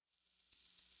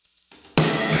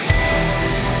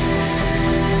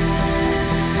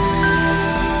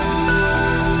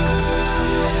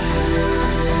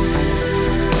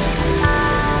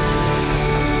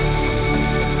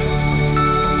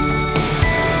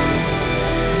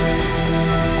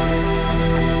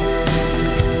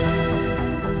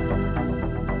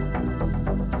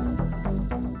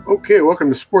Okay,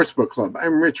 welcome to Sportsbook Club.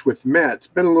 I'm Rich with Matt. It's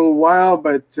been a little while,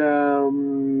 but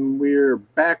we're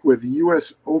back with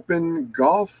U.S. Open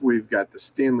golf. We've got the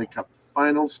Stanley Cup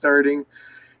Finals starting.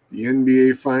 The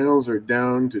NBA Finals are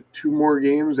down to 2 more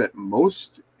games at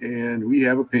most, and we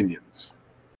have opinions.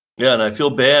 Yeah, and I feel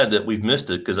bad that we've missed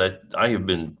it because I have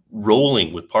been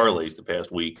rolling with parlays the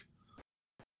past week.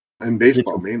 And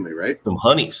baseball mainly, right? Some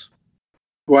honeys.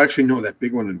 Well, actually, no, that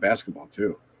big one in basketball,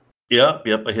 too. Yep.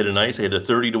 I hit I had a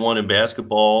 30-1 in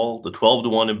basketball, the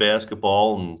 12-1 in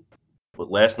basketball, and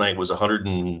last night was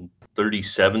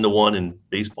 137-1 in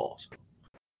baseball.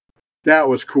 That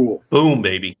was cool. Boom,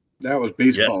 baby. That was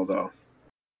baseball, though.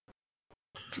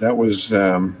 That was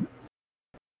a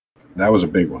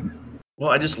big one. Well,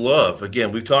 I just love,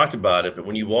 again, we've talked about it, but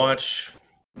when you watch,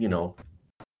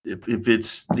 if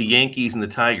it's the Yankees and the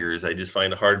Tigers, I just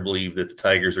find it hard to believe that the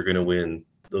Tigers are going to win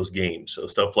those games. So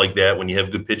stuff like that, when you have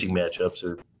good pitching matchups,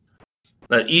 are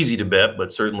not easy to bet,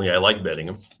 but certainly I like betting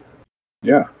them.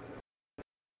 Yeah.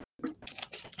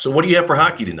 So what do you have for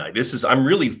hockey tonight? I'm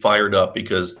really fired up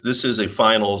because this is a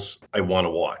finals I want to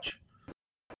watch.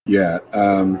 Yeah.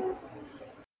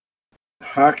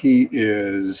 Hockey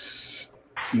is,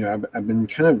 I've been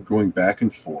kind of going back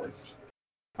and forth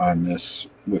on this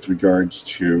with regards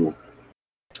to,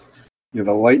 the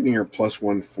Lightning are plus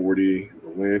 140, the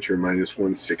Lynch are minus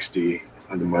 160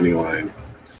 on the money line.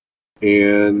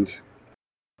 And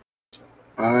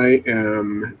I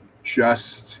am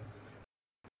just,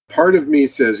 part of me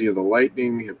says, the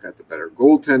Lightning have got the better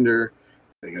goaltender,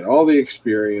 they got all the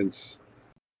experience,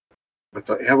 but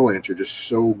the Avalanche are just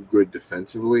so good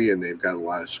defensively, and they've got a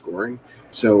lot of scoring.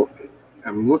 So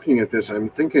I'm looking at this, I'm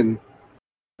thinking,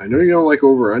 I know you don't like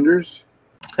over-unders,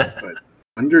 but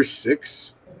under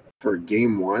 6 for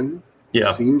game 1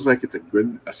 seems like it's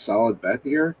a solid bet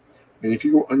here. And if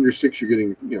you go under 6, you're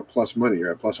getting plus money.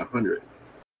 You're at plus 100.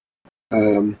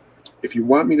 If you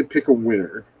want me to pick a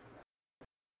winner,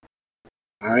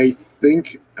 I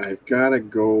think I've got to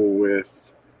go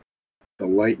with the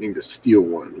Lightning to steal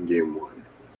one in game 1.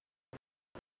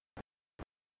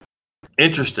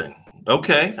 Interesting.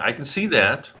 Okay, I can see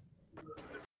that.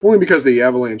 Only because the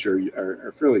Avalanche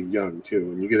are fairly young, too.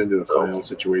 When you get into the final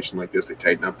situation like this, they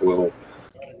tighten up a little.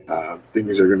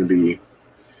 Things are going to be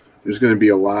 – there's going to be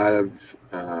a lot of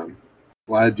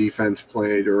defense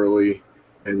played early.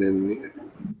 And then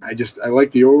I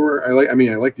like the over. I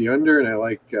like the under, and I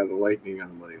like the Lightning on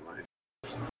the money line.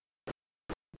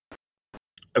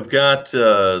 I've got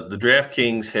the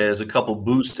DraftKings has a couple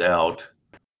boosts out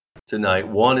tonight.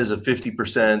 One is a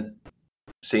 50%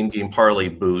 same game parlay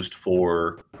boost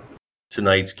for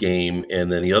tonight's game,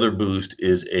 and then the other boost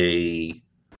is a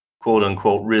quote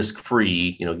unquote risk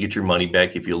free, get your money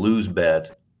back if you lose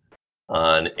bet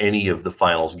on any of the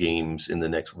finals games in the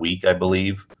next week, I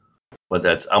believe.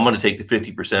 But I'm going to take the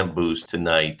 50% boost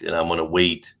tonight, and I'm going to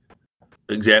wait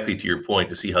exactly to your point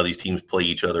to see how these teams play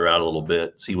each other out a little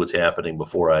bit, see what's happening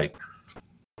before I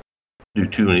do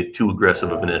too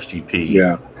aggressive of an SGP.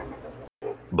 Yeah.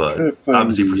 But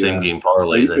obviously for same game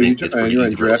parlays, I think it's pretty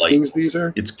easy for the DraftKings. These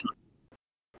are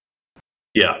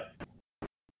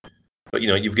But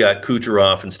you've got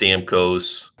Kucherov and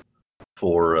Stamkos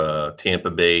for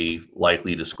Tampa Bay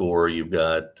likely to score. You've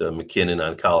got McKinnon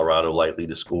on Colorado likely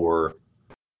to score.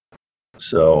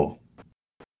 So,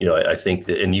 I think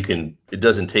that, and it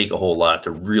doesn't take a whole lot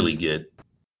to really get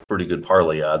pretty good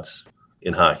parlay odds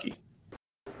in hockey.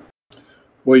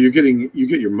 Well, you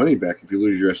get your money back if you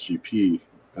lose your SGP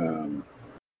on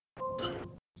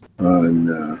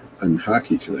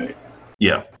hockey tonight.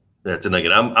 Yeah, that's a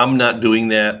negative. I'm not doing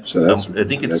that. So I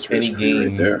think it's any game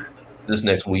right there this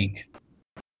next week.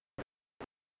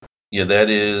 Yeah, that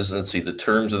is. Let's see. The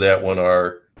terms of that one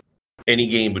are any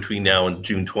game between now and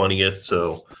June 20th.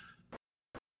 So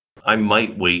I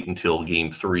might wait until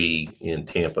game 3 in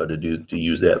Tampa to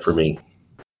use that for me.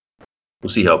 We'll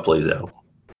see how it plays out.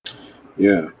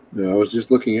 Yeah. No, I was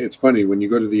just looking at, it's funny when you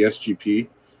go to the SGP,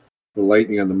 the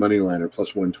Lightning on the money line are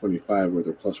plus 125, where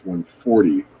they're plus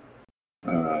 140.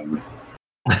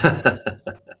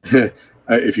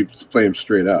 If you play them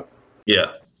straight up.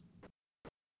 Yeah.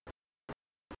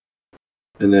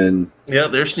 And then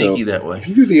they're sneaky that way. If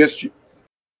you do the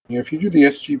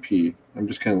SGP, I'm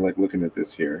just kind of like looking at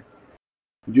this here.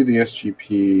 You do the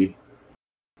SGP.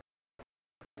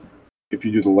 If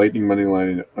you do the Lightning money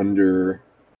line under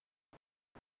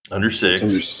 6. It's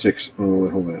under 6. Oh,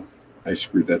 hold on. I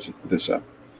screwed this up.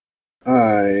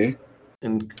 I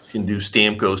can do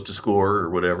Stamkos to score or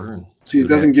whatever. See, it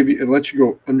doesn't give you. It lets you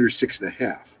go under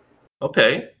 6.5.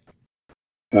 Okay.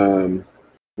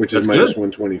 Which is minus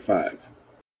 125.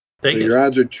 So your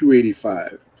odds are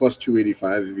 285 plus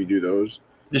 285 if you do those.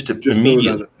 Just those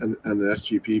immediate. on the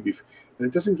SGP, and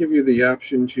it doesn't give you the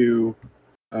option to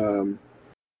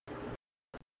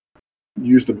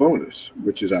use the bonus,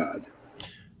 which is odd.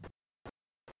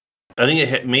 I think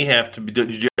it may have to be.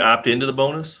 Did you opt into the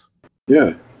bonus?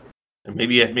 Yeah. And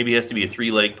maybe it has to be a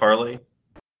 3-leg parlay.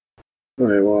 All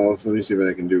right. Well, let me see what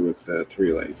I can do with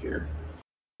 3-leg here.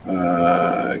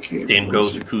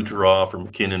 Stamkos or Kucherov or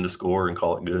McKinnon to score and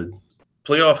call it good.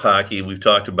 Playoff hockey, we've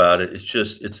talked about it.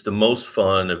 It's the most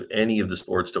fun of any of the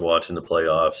sports to watch in the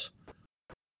playoffs.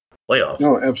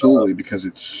 No, absolutely, because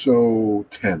it's so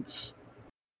tense.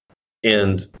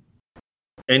 And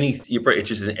it's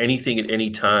just anything at any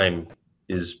time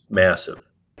is massive.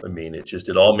 I mean,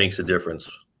 it all makes a difference.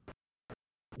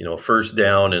 First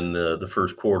down in the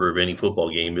first quarter of any football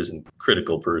game isn't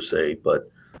critical per se, but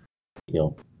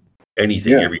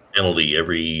anything, every penalty,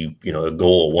 every a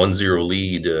goal, 1-0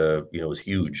 lead, is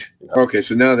huge. Okay,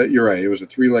 so now that you're right, it was a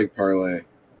 3-leg parlay.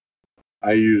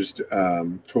 I used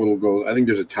total goal. I think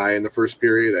there's a tie in the first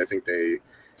period. I think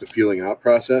it's a feeling out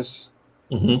process.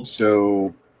 Mm-hmm.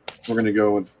 So we're going to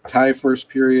go with tie first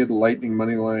period, Lightning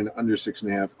money line under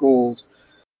 6.5 goals.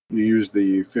 You use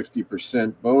the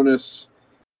 50% bonus,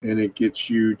 and it gets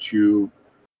you to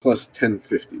plus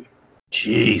 1050.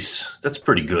 Jeez, that's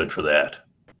pretty good for that.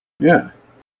 Yeah.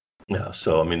 Yeah.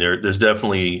 So I mean, there's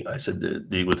definitely. I said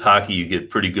with hockey, you get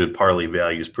pretty good parlay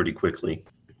values pretty quickly.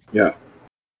 Yeah.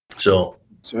 So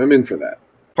I'm in for that.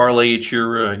 Parlay at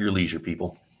your leisure,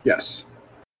 people. Yes.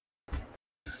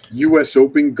 U.S.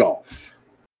 Open golf.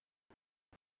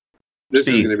 This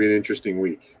is going to be an interesting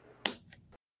week.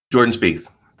 Jordan Spieth.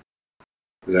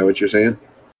 Is that what you're saying?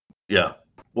 Yeah.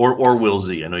 Or Will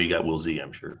Z. I know you got Will Z,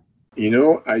 I'm sure.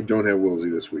 I don't have Will Z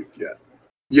this week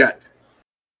yet.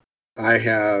 I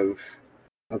have.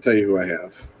 I'll tell you who I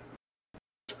have.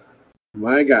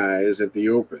 My guys at the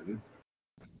Open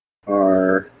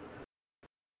are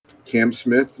Cam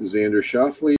Smith, Xander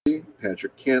Schauffele,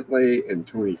 Patrick Cantlay, and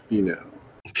Tony Finau.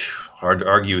 Hard to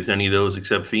argue with any of those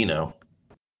except Finau.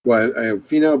 Well, I have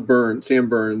Finau, Sam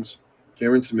Burns,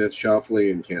 Cameron Smith,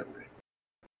 Schauffele, and Cantlay.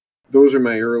 Those are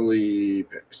my early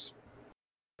picks.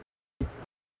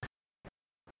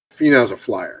 Finau's a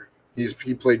flyer.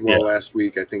 He played well last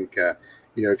week. I think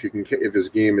if his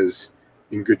game is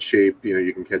in good shape,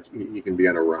 you can be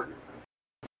on a run.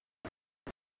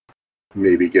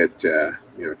 Maybe get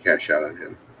cash out on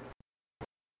him.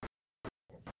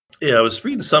 Yeah, I was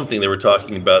reading something they were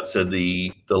talking about. Said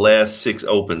the last 6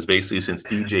 Opens, basically since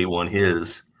DJ won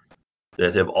his,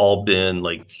 that have all been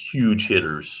like huge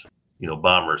hitters.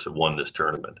 Bombers have won this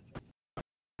tournament,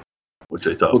 which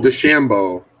I thought. Well,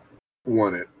 DeChambeau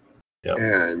won it. Yep.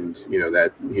 And,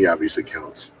 that he obviously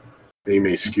counts. And he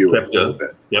may skew it a little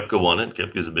bit. Koepka won it.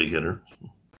 Koepka's a big hitter.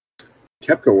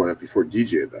 Koepka won it before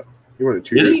DJ, though. He won it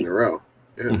 2 years in a row.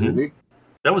 Yeah, didn't he?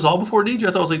 That was all before DJ?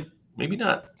 I thought it was like, maybe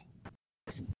not.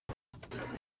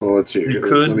 Well, let's see.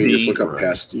 Let me just look up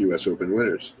past U.S. Open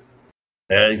winners.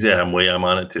 Yeah, I'm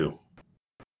on it, too.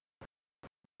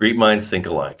 Great minds think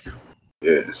alike.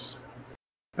 Yes.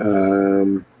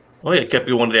 Koepka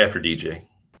won it after DJ.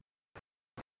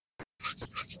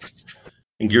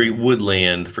 And Gary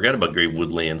Woodland, forgot about Gary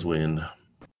Woodland's win.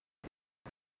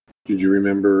 Do you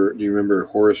remember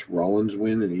Horace Rollins'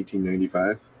 win in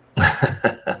 1895?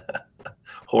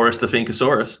 Horace the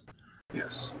Finkosaurus.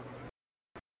 Yes.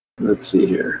 Let's see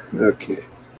here. Okay.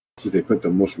 Geez, they put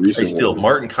the most recent one.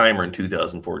 Martin Keimer in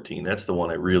 2014. That's the one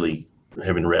I really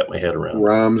haven't wrapped my head around.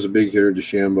 Rahm's a big hitter,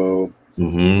 DeChambeau.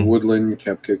 Mm-hmm. Woodland,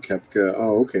 Koepka.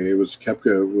 Oh, okay. It was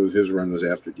Koepka. His run was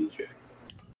after DJ.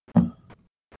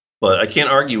 But I can't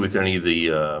argue with any of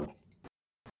the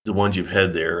ones you've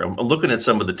had there. I'm looking at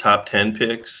some of the top 10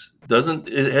 picks. Hasn't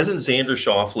Xander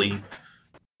Schauffele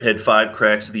had 5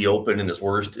 cracks at the Open, and his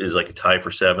worst is like a tie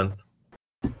for 7th?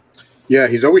 Yeah,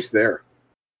 he's always there.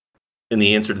 And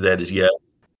the answer to that is yes.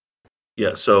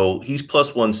 Yeah, so he's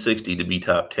plus 160 to be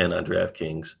top 10 on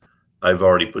DraftKings. I've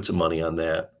already put some money on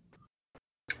that.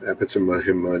 I put some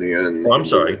money on. Oh, I'm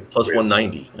sorry, plus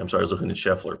 190. I'm sorry, I was looking at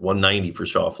Scheffler. 190 for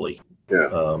Schauffele. Yeah.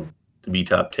 To be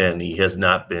top 10. He has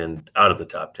not been out of the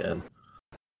top 10.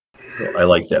 So I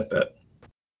like that bet.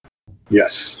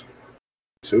 Yes.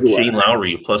 So do Shane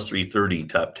Lowry, plus 330,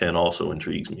 top 10 also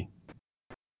intrigues me.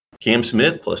 Cam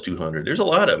Smith, plus 200. There's a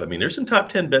lot of, there's some top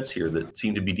 10 bets here that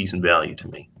seem to be decent value to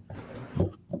me.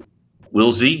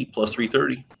 Will Z, plus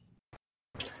 330.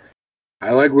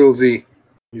 I like Will Z.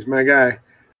 He's my guy.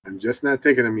 I'm just not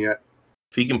taking him yet.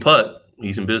 If he can putt,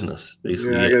 he's in business,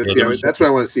 basically. Yeah, I gotta see that's what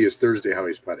I want to see is Thursday, how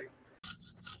he's putting.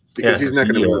 Because he's not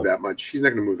going to move that much. He's not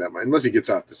going to move that much. Unless he gets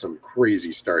off to some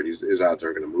crazy start, his odds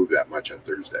aren't going to move that much on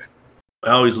Thursday. I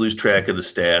always lose track of the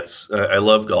stats. I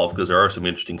love golf because there are some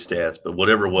interesting stats, but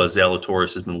whatever it was,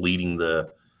 Zalatoris has been leading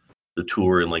the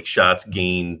tour in like shots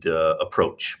gained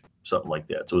approach, something like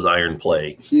that. So his iron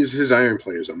play. His iron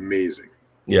play is amazing.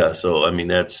 Yeah, so I mean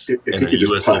that's if in he a could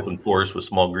just U.S. putt. Open course with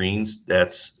small greens.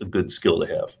 That's a good skill to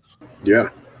have. Yeah,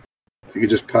 if he could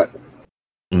just putt.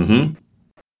 Mm-hmm.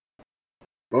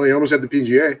 Well, he almost had the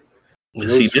PGA.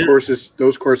 Yes,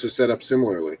 Those courses set up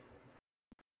similarly.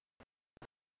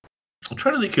 I'm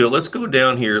trying to think here. Let's go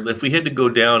down here. If we had to go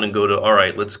down and go to, all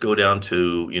right, let's go down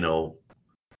to,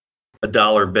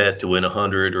 $1 bet to win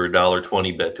 100 or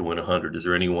 $1.20 bet to win 100. Is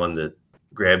there anyone that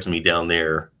grabs me down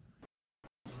there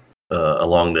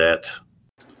along that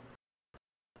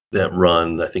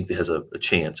run? I think that has a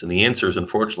chance. And the answer is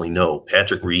unfortunately no.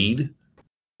 Patrick Reed,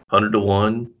 100 to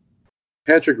 1.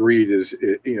 Patrick Reed is,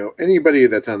 anybody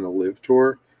that's on the Live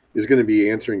Tour is going to be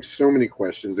answering so many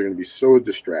questions. They're going to be so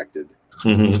distracted.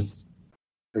 Mm-hmm.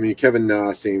 I mean, Kevin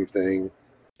Na, same thing.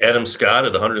 Adam Scott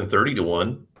at 130 to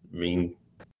 1. I mean,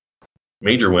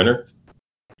 major winner.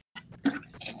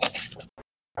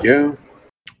 Yeah.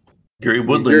 Gary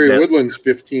Woodland. Gary Woodland's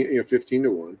 15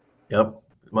 to 1. Yep.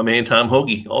 My man Tom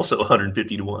Hoagie, also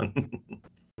 150 to 1.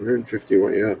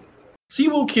 151, yeah.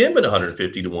 Siwoo Kim at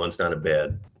 150 to 1 is not a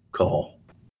bad call.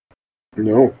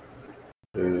 No.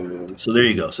 So there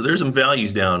you go. So there's some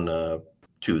values down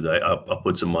too. That I'll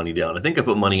put some money down. I think I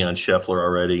put money on Scheffler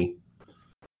already,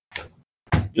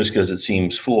 just because it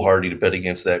seems foolhardy to bet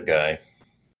against that guy.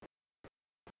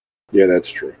 Yeah,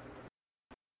 that's true.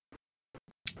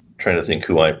 Trying to think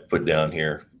who I put down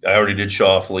here. I already did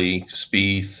Schauffele,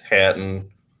 Spieth, Hatton,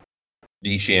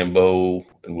 DeChambeau,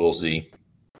 and Will Z.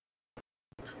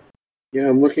 Yeah,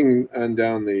 I'm looking on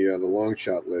down the long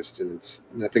shot list, and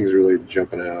nothing's really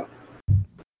jumping out.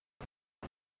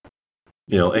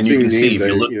 And you can see if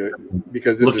you look,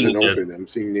 because this isn't open. I'm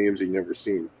seeing names you've never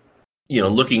seen.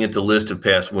 Looking at the list of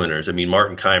past winners. I mean,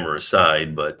 Martin Keimer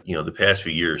aside, but the past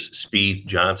few years, Spieth,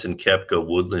 Johnson, Koepka,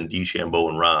 Woodland, DeChambeau,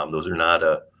 and Rahm. Those are not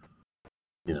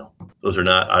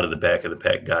out of the back of the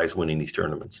pack guys winning these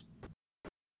tournaments.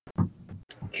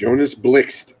 Jonas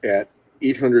Blixt at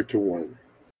 800 to 1.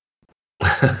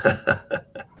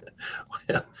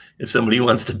 Well, if somebody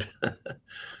wants to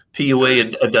pee away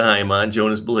a dime on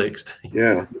Jonas Blixt,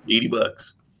 yeah,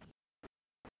 $80.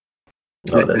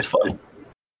 Oh, that's fun.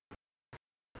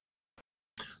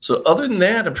 So other than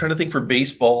that, I'm trying to think for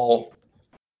baseball.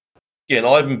 Again,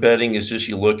 all I've been betting is just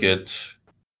you look at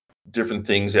different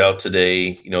things out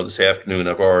today. This afternoon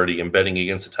I'm betting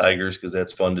against the Tigers because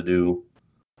that's fun to do.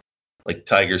 Like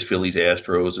Tigers, Phillies,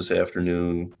 Astros this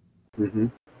afternoon. Mm-hmm.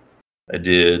 I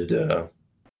did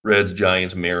Reds,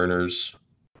 Giants, Mariners.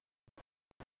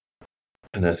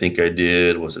 And I think I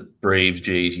did, was it Braves,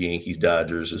 Jays, Yankees,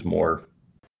 Dodgers that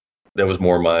was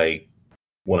more my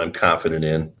one I'm confident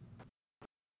in.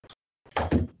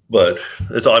 But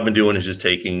that's all I've been doing is just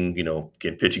taking,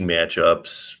 again, pitching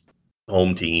matchups,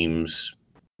 home teams,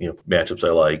 matchups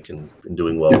I like and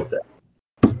doing well with that.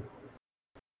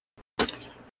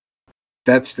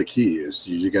 That's the key is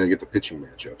you got to get the pitching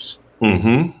matchups.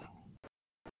 Mm-hmm.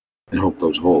 And hope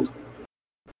those hold.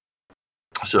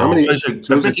 So, how many? So it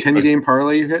was a 10-game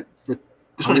parlay you hit for.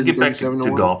 Just want to get back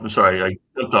to golf. I'm sorry, I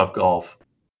jumped off golf.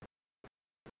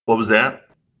 What was that?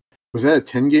 Was that a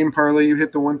 10-game parlay you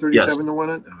hit the 137 to 1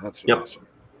 at? Oh, that's awesome. It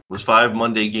was 5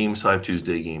 Monday games, 5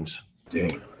 Tuesday games.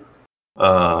 Dang.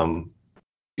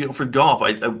 For golf,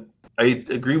 I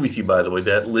agree with you. By the way,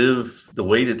 the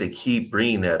way that they keep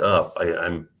bringing that up,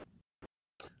 I'm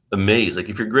amazed. Like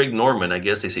if you're Greg Norman, I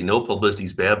guess they say no publicity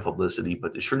is bad publicity,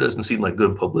 but it sure doesn't seem like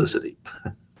good publicity.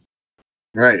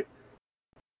 Right.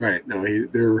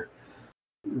 No,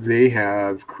 they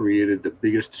have created the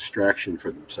biggest distraction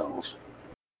for themselves.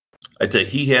 I tell you,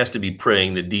 he has to be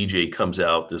praying that DJ comes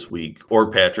out this week,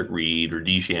 or Patrick Reed, or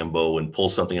DeChambeau, and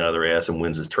pulls something out of their ass and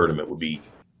wins his tournament.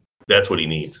 That's what he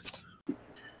needs.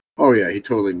 Oh yeah, he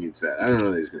totally needs that. I don't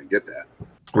know that he's going to get that.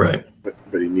 Right. But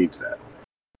he needs that.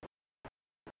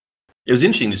 It was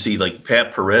interesting to see, like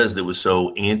Pat Perez, that was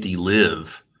so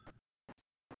anti-live,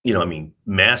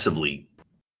 massively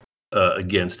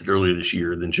against it earlier this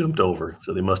year, then jumped over.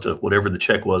 So they must have, whatever the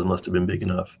check was, must have been big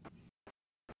enough.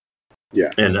 Yeah.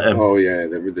 And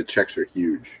the checks are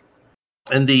huge.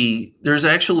 And there's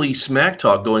actually smack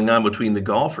talk going on between the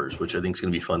golfers, which I think is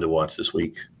going to be fun to watch this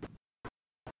week.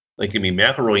 Like,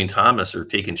 McIlroy and Thomas are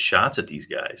taking shots at these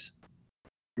guys.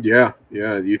 Yeah.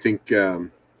 You think they're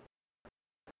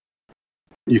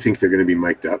going to be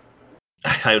mic'd up?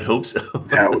 I would hope so.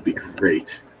 That would be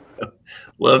great.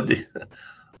 Love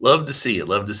to see it.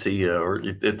 Or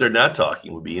if they're not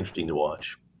talking, it would be interesting to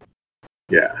watch.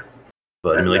 Yeah.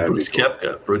 But I mean, like That'd be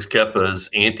cool. Brooks Koepka's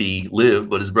anti-live,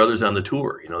 but his brother's on the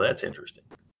tour. That's interesting.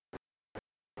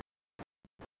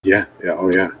 Yeah.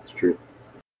 Oh, yeah. It's true.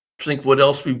 I think what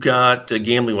else we've got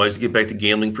gambling-wise, to get back to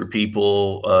gambling for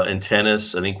people in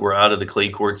tennis. I think we're out of the clay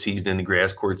court season and the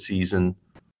grass court season.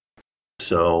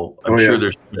 So I'm sure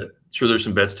there's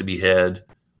some bets to be had.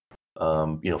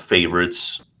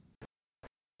 Favorites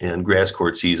and grass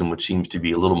court season, which seems to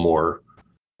be a little more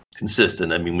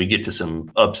consistent. I mean, we get to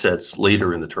some upsets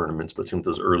later in the tournaments, but some of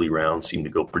those early rounds seem to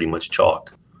go pretty much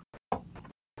chalk.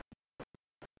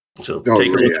 So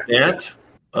take a look at that.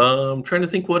 I'm trying to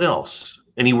think what else.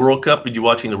 Any World Cup? Did you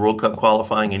watching the World Cup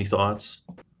qualifying? Any thoughts?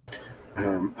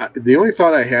 The only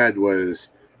thought I had was,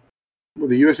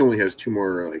 the U.S. only has 2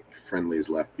 more friendlies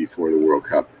left before the World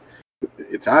Cup.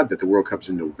 It's odd that the World Cup's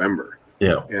in November.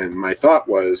 Yeah. And my thought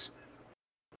was,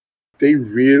 they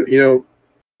really,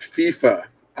 FIFA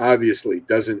obviously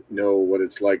doesn't know what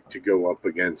it's like to go up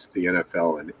against the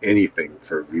NFL in anything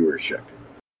for viewership.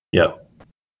 Yeah.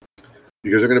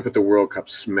 Because they're going to put the World Cup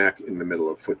smack in the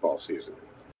middle of football season.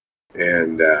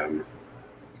 And,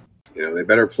 they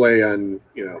better play on,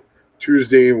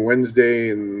 Tuesday, Wednesday,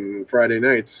 and Friday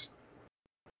nights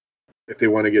if they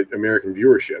want to get American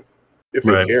viewership, if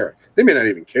they care. They may not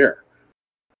even care.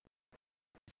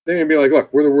 They're going to be like,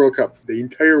 look, we're the World Cup. The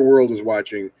entire world is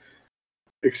watching,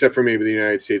 except for maybe the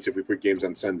United States if we put games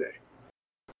on Sunday.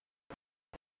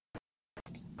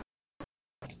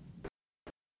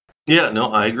 Yeah,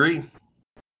 no, I agree.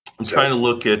 I'm trying to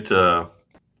look at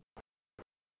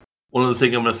one of the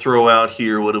things I'm going to throw out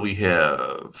here. What do we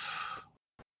have?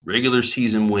 Regular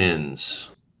season wins.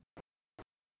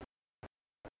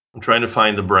 I'm trying to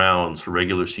find the Browns for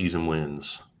regular season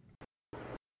wins.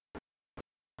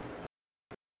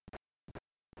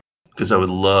 Because I would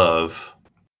love,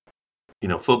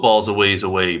 football's a ways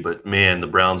away, but man, the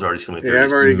Browns already coming through. Yeah,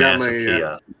 I've already got my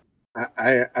chaos.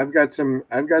 I've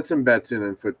got some bets in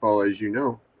on football, as you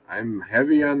know. I'm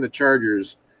heavy on the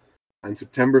Chargers on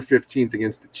September 15th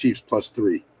against the Chiefs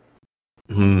 +3.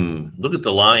 Look at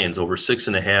the Lions over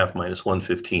 6.5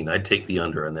 -115. I'd take the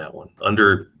under on that one.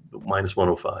 Under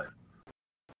 -105.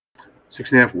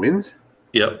 6.5 wins?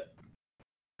 Yep.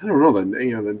 I don't know.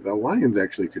 The Lions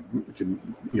actually could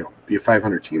be a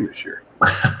 500 team this year.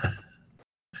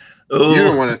 You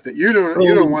don't want to. You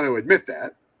don't want to admit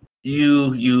that.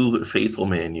 You faithful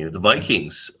man, you. The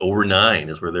Vikings over 9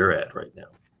 is where they're at right now.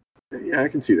 Yeah, I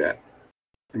can see that.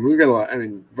 I mean, we got a lot. I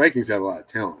mean, Vikings have a lot of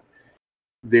talent.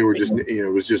 They were just, it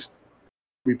was just,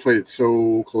 we played it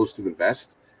so close to the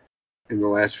vest in the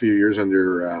last few years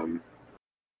under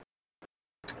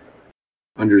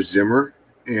Zimmer,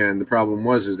 and the problem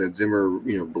is that Zimmer,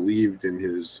 believed in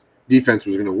his defense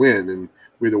was going to win, and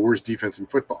we're the worst defense in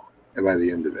football by the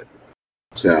end of it.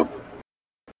 So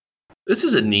this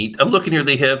is a neat. I'm looking here.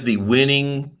 They have the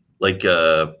winning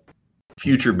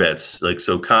future bets,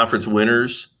 so conference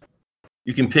winners.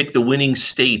 You can pick the winning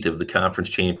state of the conference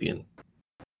champion.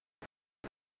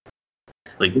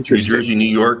 Like New Jersey, New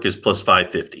York is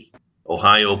 +550.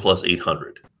 Ohio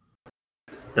 +800.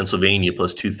 Pennsylvania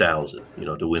 +2,000.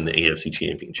 To win the AFC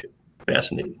Championship.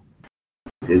 Fascinating.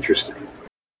 Interesting.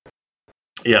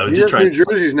 Yeah, New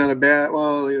Jersey's not a bad.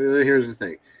 Well, here's the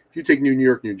thing: if you take New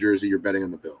York, New Jersey, you're betting on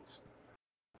the Bills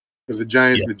because the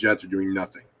Giants and the Jets are doing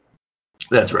nothing.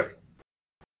 That's right.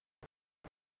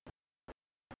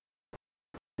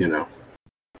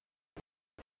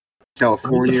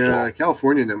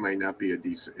 California, that might not be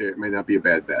it might not be a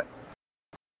bad bet.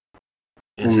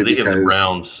 And so they have the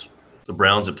Browns. The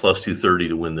Browns at +230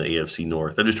 to win the AFC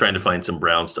North. I'm just trying to find some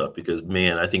Brown stuff because,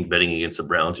 man, I think betting against the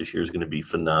Browns this year is going to be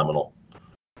phenomenal.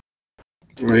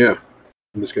 Oh yeah,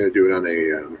 I'm just going to do it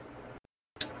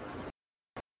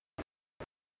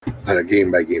on a game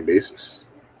by game basis.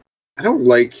 I don't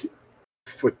like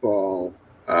football.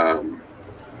 I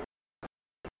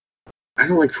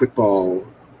don't like football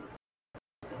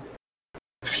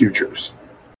futures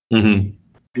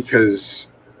because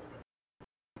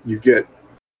you got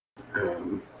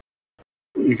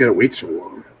to wait so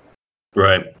long.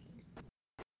 Right.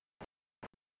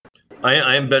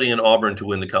 I am betting on Auburn to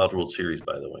win the College World Series,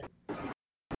 by the way.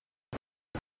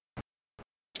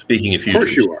 Speaking of futures. Of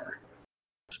course you are.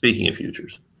 Speaking of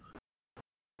futures.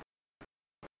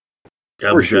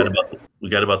 God, we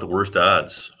got about the worst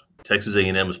odds. Texas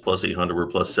A&M is +800. We're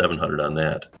 +700 on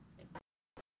that.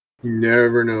 You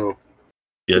never know.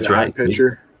 Yeah, that's right.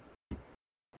 Pitcher.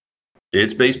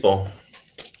 It's baseball.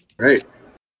 Right.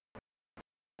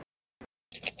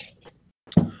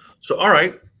 So, all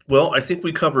right. Well, I think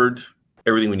we covered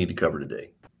everything we need to cover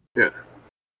today. Yeah.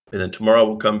 And then tomorrow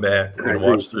we'll come back. We're going to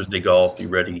watch Thursday golf. Be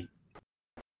ready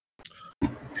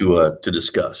to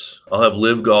discuss. I'll have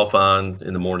Live Golf on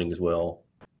in the morning as well.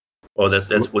 Oh, that's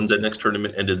when's that next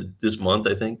tournament? End of this month,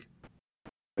 I think.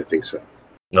 I think so.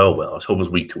 Oh well, I was hoping it was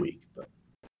week to week. But.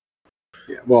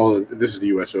 Yeah. Well, this is the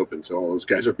U.S. Open, so all those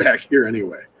guys are back here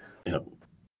anyway. Yeah.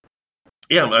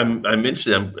 Yeah, I'm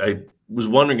interested. I was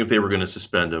wondering if they were going to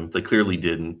suspend him. They clearly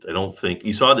didn't. I don't think.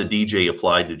 You saw the DJ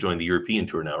applied to join the European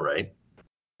Tour now, right?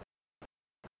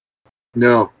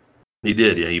 No. He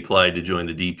did. Yeah, he applied to join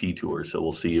the DP Tour. So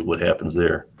we'll see what happens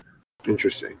there.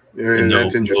 Interesting. And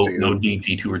that's interesting. No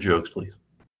DP Tour jokes, please.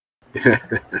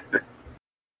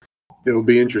 It'll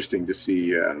be interesting to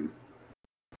see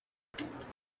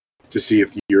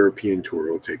if the European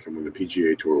Tour will take him when the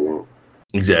PGA Tour won't.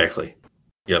 Exactly.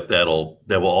 Yep. That will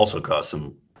also cause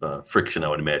some friction, I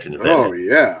would imagine.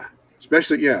 Yeah.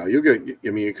 Especially, you'll get.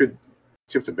 I mean, it could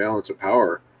tip the balance of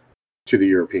power to the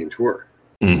European Tour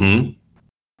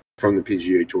from the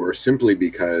PGA Tour, simply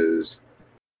because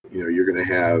you're going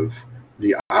to have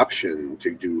the option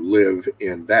to do Live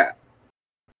and that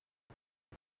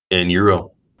and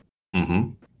Euro.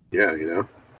 Yeah,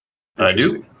 I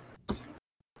do.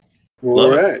 Well, all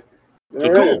right. Cool.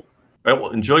 All right. Well,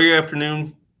 enjoy your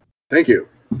afternoon. Thank you.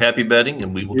 Happy betting,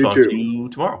 and we will talk to you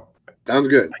tomorrow. Sounds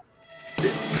good.